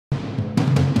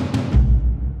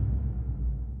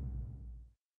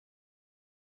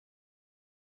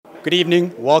Good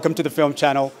evening, welcome to the Film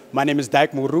Channel. My name is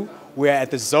Dyke Moru. We're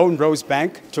at the Zone Rose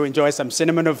Bank to enjoy some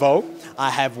cinema nouveau. I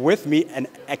have with me an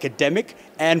academic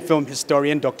and film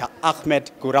historian, Dr.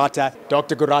 Ahmet Gürata.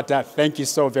 Dr. Gürata, thank you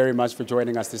so very much for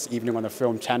joining us this evening on the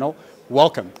Film Channel.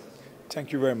 Welcome.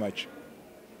 Thank you very much.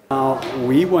 Now,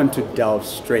 we want to delve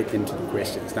straight into the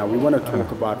questions. Now, we want to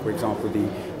talk about, for example,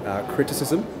 the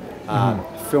criticism,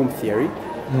 film theory,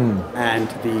 and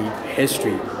the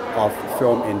history of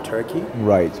film in Turkey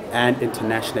and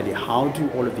internationally. How do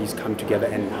all of these come together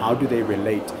and how do they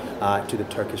relate to the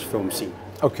Turkish film scene?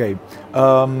 Okay,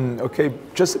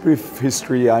 just a brief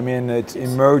history. I mean, it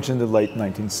emerged in the late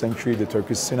 19th century, the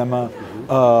Turkish cinema,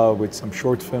 with some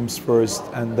short films first,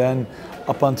 and then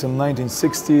up until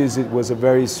 1960s, it was a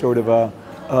very sort of a,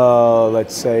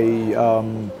 let's say,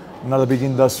 not a big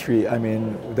industry. I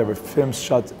mean, there were films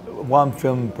shot, one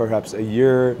film perhaps a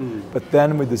year, but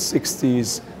then with the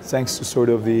 60s, thanks to sort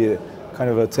of the kind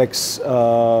of a tax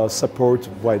support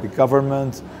by the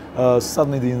government,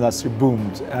 suddenly the industry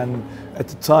boomed. And at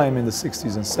the time, in the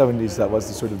 60s and 70s, that was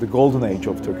the sort of the golden age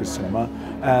of Turkish cinema.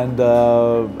 And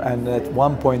at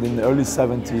one point in the early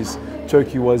 70s,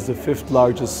 Turkey was the 5th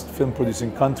largest film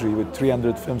producing country with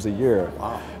 300 films a year.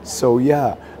 Wow. So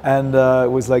yeah, and it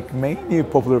was like mainly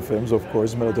popular films, of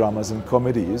course, melodramas and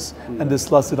comedies, and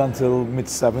this lasted until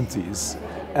mid-70s.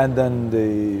 And then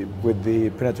with the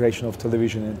penetration of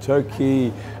television in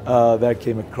Turkey, there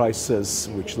came a crisis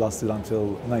which lasted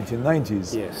until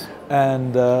 1990s. Yes.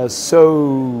 And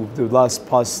so the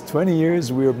past 20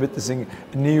 years, we are witnessing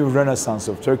a new renaissance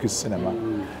of Turkish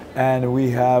cinema. And we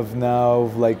have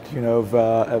now, like, you know,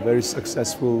 a very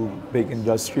successful big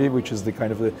industry, which is the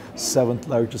kind of the 7th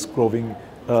largest growing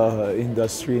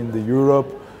industry in the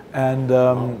Europe. And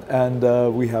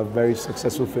we have very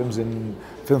successful films in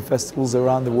film festivals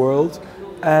around the world.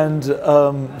 And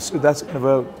so that's kind of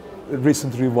a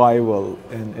recent revival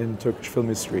in Turkish film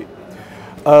history.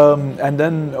 And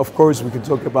then, of course, we can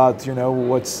talk about, you know,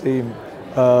 what's the,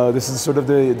 this is sort of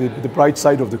the bright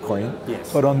side of the coin.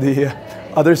 Yes. But on the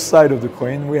other side of the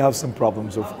coin, we have some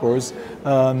problems, of course,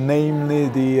 namely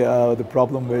the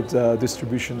problem with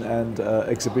distribution and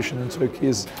exhibition in Turkey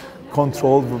is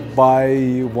controlled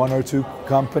by one or two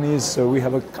companies. So we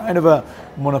have a kind of a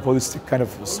monopolistic kind of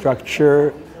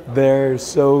structure there.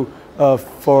 So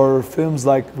for films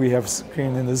like we have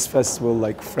screened in this festival,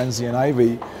 like Frenzy and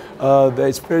Ivy,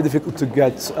 it's very difficult to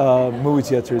get movie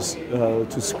theaters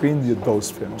to screen those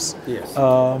films. Yes.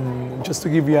 Just to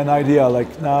give you an idea,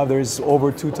 like now there's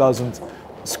over 2,000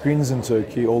 screens in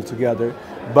Turkey altogether,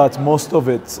 but most of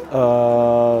it,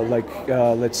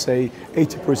 let's say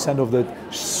 80% of that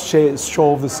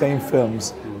show the same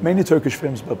films, mainly Turkish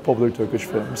films, but popular Turkish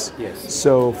films. Yes.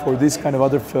 So for these kind of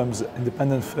other films,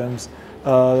 independent films,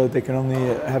 they can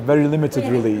only have very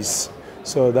limited release.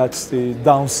 So that's the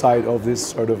downside of this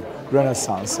sort of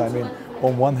renaissance. I mean,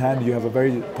 on one hand, you have a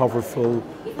very powerful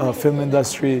film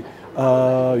industry.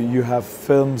 You have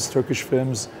films, Turkish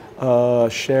films,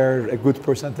 share a good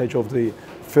percentage of the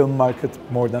film market,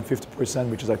 more than 50%,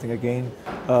 which is, I think, again,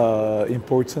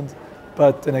 important.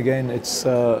 But then again, it's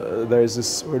there is this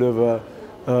sort of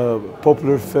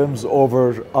popular films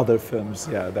over other films.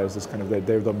 Yeah, there's this kind of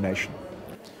their domination.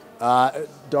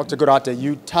 Dr. Gürata,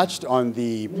 you touched on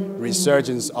the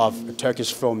resurgence of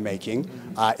Turkish filmmaking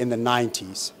in the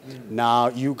 90s. Now,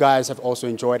 you guys have also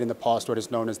enjoyed in the past what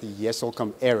is known as the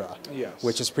Yeşilçam era,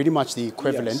 which is pretty much the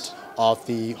equivalent of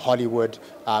the Hollywood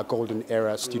golden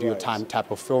era studio time type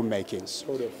of filmmaking.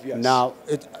 Sort of, yes. Now,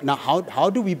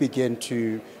 how do we begin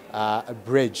to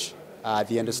bridge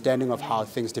the understanding of how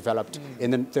things developed in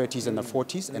the 30s and the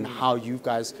 40s and how you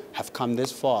guys have come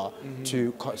this far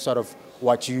to sort of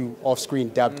what you off-screen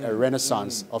dubbed a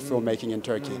renaissance of filmmaking in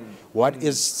Turkey? What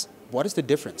is the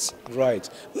difference? Right.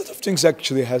 A lot of things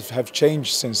actually have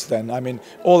changed since then. I mean,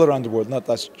 all around the world, not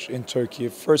just in Turkey.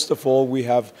 First of all, we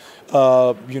have,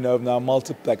 you know, now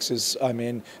multiplexes. I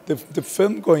mean, the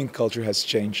film-going culture has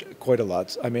changed quite a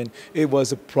lot. I mean, it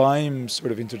was a prime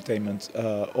sort of entertainment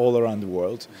all around the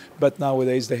world. But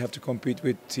nowadays, they have to compete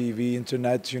with TV,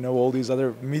 internet, you know, all these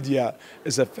other media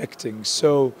is affecting.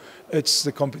 So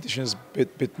the competition is a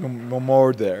bit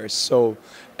more there. So,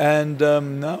 and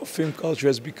now film culture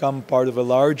has become part of a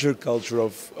larger culture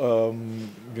of,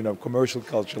 you know, commercial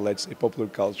culture, let's say popular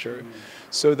culture.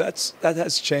 So that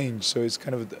has changed. So it's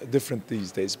kind of different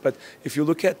these days. But if you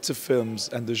look at the films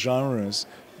and the genres,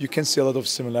 you can see a lot of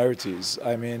similarities.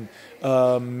 I mean,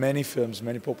 many films,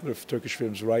 many popular Turkish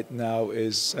films right now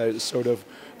is sort of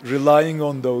relying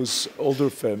on those older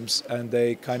films, and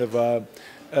they kind of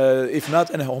if not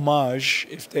an homage,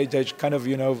 if they kind of,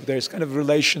 there's kind of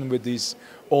relation with these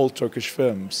old Turkish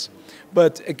films.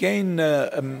 But again,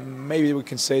 maybe we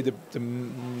can say the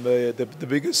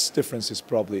biggest difference is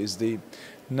probably is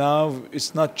now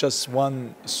it's not just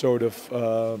one sort of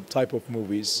type of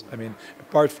movies. I mean,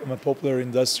 apart from a popular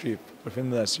industry,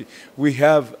 film industry, we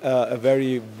have a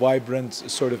very vibrant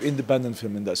sort of independent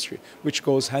film industry, which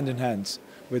goes hand in hand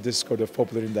with this sort of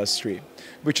popular industry,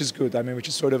 which is good. I mean, which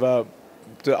is sort of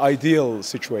the ideal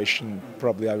situation,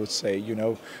 probably I would say,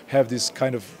 have this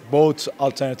kind of both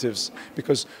alternatives,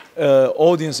 because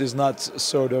audience is not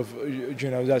sort of,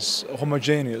 that's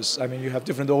homogeneous. I mean, you have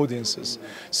different audiences.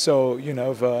 So,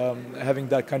 having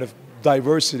that kind of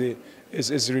diversity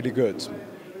is really good.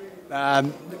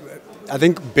 I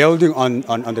think building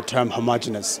on the term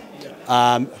homogeneous,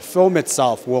 film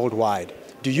itself worldwide,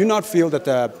 do you not feel that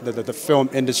the film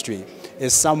industry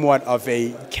is somewhat of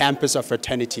a campus of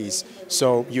fraternities?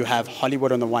 So you have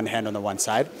Hollywood on the one hand, on the one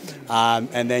side,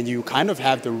 and then you kind of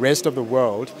have the rest of the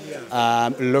world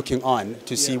looking on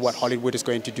to see what Hollywood is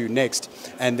going to do next,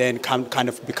 and then kind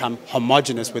of become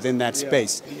homogeneous within that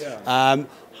space.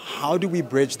 How do we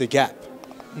bridge the gap?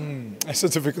 That's a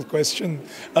difficult question,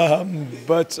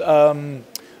 but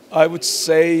I would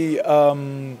say,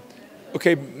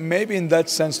 okay, maybe in that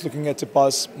sense, looking at the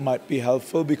past might be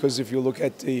helpful, because if you look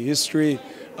at the history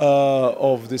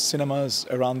of the cinemas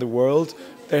around the world,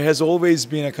 there has always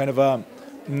been a kind of a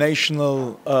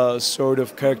national sort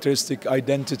of characteristic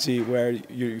identity where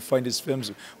you find these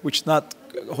films, which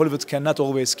Hollywood cannot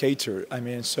always cater. I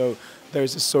mean, so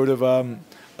there's a sort of,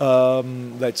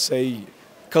 let's say,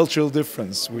 cultural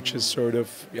difference, which is sort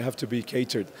of, you have to be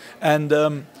catered.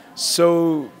 And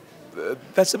so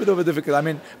that's a bit of a difficult. I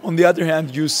mean, on the other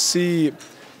hand, you see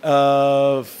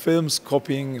films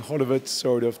copying Hollywood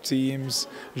sort of themes,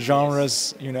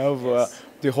 genres.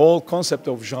 The whole concept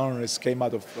of genres came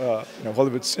out of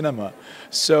Hollywood cinema.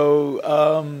 So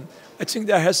I think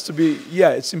there has to be.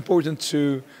 Yeah, it's important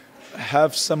to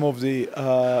have some of the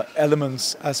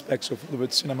elements, aspects of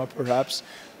Hollywood cinema, perhaps.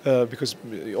 Because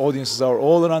audiences are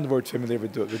all around the world familiar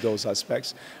with those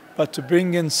aspects, but to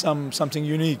bring in something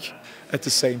unique at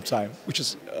the same time, which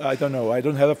is, I don't know, I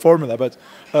don't have a formula, but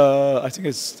I think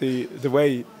it's the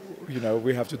way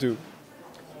we have to do.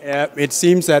 It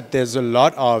seems that there's a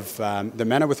lot of the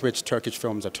manner with which Turkish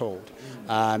films are told.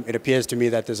 It appears to me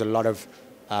that there's a lot of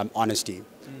honesty.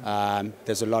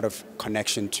 There's a lot of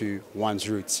connection to one's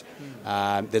roots.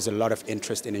 There's a lot of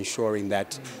interest in ensuring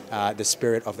that the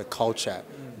spirit of the culture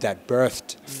that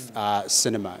birthed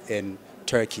cinema in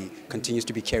Turkey continues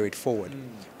to be carried forward.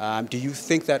 Do you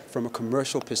think that from a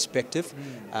commercial perspective,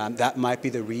 that might be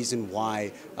the reason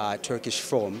why Turkish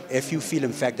film, if you feel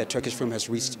in fact that Turkish film has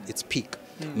reached its peak,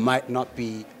 might not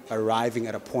be arriving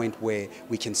at a point where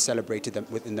we can celebrate it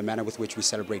in the manner with which we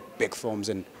celebrate big films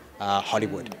in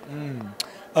Hollywood?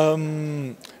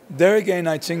 There again,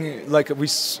 I think, like we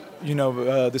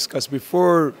discussed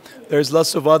before, there's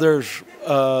lots of other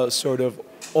sort of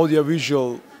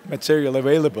audiovisual material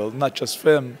available, not just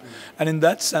film. And in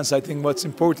that sense, I think what's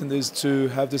important is to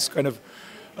have this kind of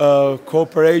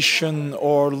cooperation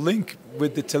or link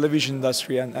with the television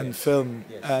industry and film.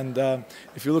 And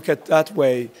if you look at that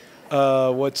way,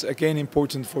 what's again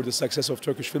important for the success of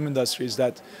Turkish film industry is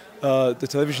that the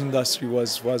television industry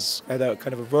had a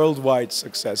kind of a worldwide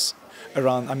success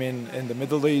around, I mean, in the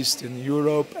Middle East, in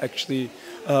Europe, actually,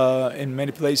 in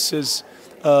many places.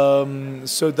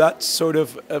 So that's sort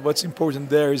of what's important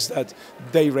there is that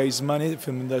they raise money, the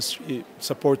film industry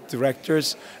support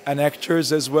directors and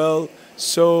actors as well.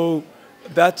 So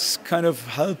that kind of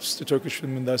helps the Turkish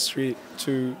film industry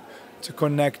to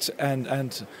connect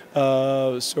and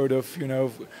sort of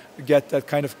get that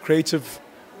kind of creative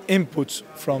input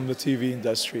from the TV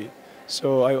industry.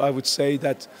 So I would say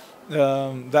that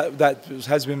that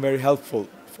has been very helpful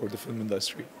for the film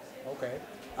industry. Okay.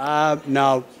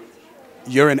 Now,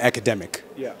 you're an academic,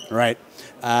 right?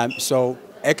 So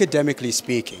academically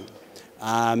speaking,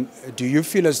 do you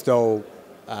feel as though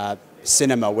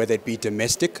cinema, whether it be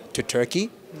domestic to Turkey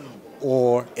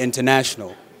or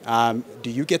international,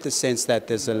 do you get the sense that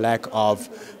there's a lack of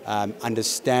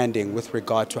understanding with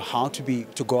regard to how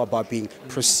to go about being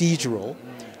procedural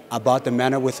about the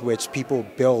manner with which people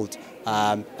build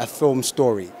a film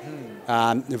story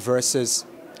versus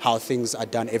how things are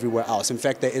done everywhere else? In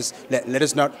fact, there is.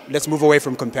 Let's move away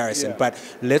from comparison, but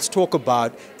let's talk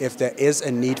about if there is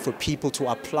a need for people to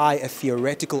apply a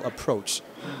theoretical approach,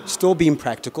 still being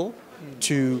practical,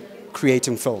 to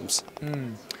creating films.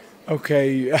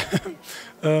 Okay.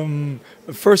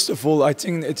 First of all, I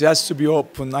think it has to be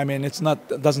open. I mean, it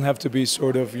doesn't have to be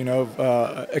sort of,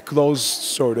 a closed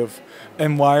sort of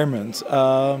environment.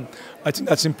 I think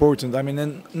that's important. I mean,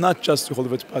 and not just to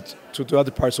Hollywood, but to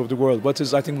other parts of the world. What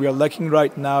is, I think, we are lacking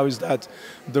right now is that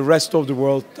the rest of the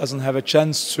world doesn't have a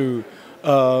chance to,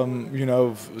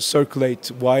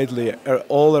 circulate widely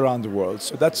all around the world.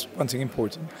 So that's one thing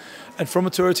important. And from a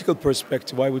theoretical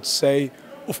perspective, I would say,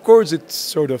 of course, it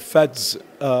sort of feds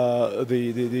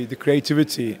the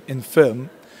creativity in film,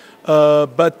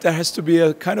 but there has to be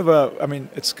a kind of a, I mean,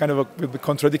 it's kind of a, will be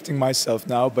contradicting myself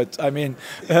now, but I mean,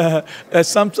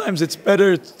 sometimes it's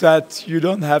better that you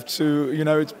don't have to,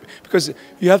 it's, because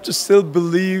you have to still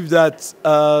believe that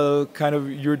kind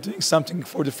of you're doing something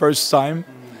for the first time,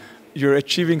 you're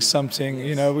achieving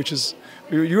something, which is,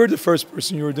 you're the first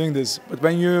person you're doing this, but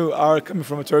when you are coming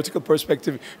from a theoretical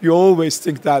perspective, you always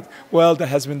think that, well, that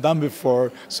has been done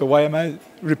before, so why am I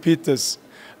repeat this?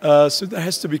 So there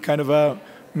has to be kind of a,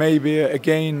 maybe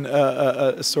again,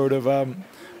 a sort of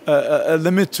a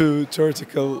limit to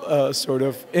theoretical sort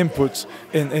of input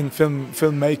in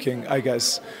filmmaking, I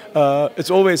guess. It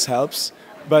always helps,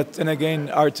 but then again,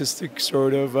 artistic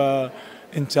sort of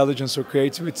intelligence or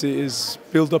creativity is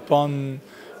built upon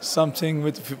something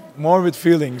with more with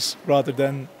feelings rather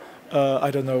than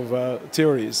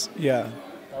theories. Yeah.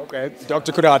 Okay,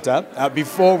 Dr. Gürata,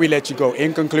 before we let you go,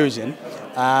 in conclusion,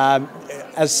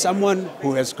 as someone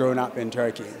who has grown up in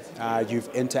Turkey,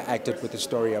 you've interacted with the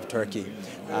story of Turkey.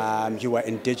 You are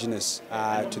indigenous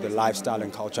to the lifestyle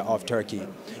and culture of Turkey.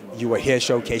 You were here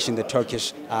showcasing the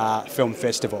Turkish Film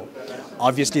Festival.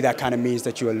 Obviously, that kind of means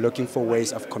that you are looking for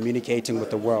ways of communicating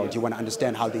with the world. You want to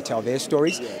understand how they tell their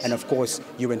stories, and of course,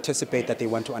 you anticipate that they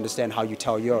want to understand how you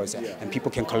tell yours, and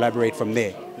people can collaborate from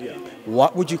there.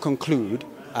 What would you conclude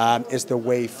is the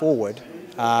way forward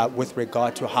with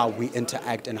regard to how we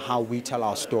interact and how we tell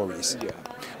our stories?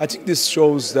 I think this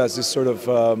shows that this sort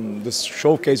of this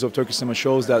showcase of Turkish cinema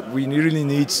shows that we really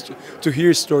need to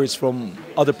hear stories from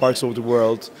other parts of the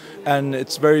world, and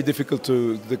it's very difficult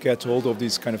to get hold of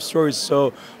these kind of stories.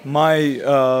 So my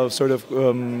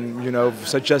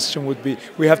suggestion would be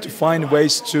we have to find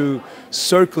ways to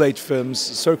circulate films,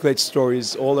 circulate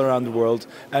stories all around the world,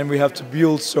 and we have to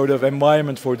build sort of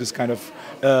environment for this kind of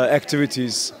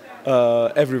activities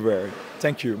everywhere.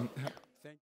 Thank you.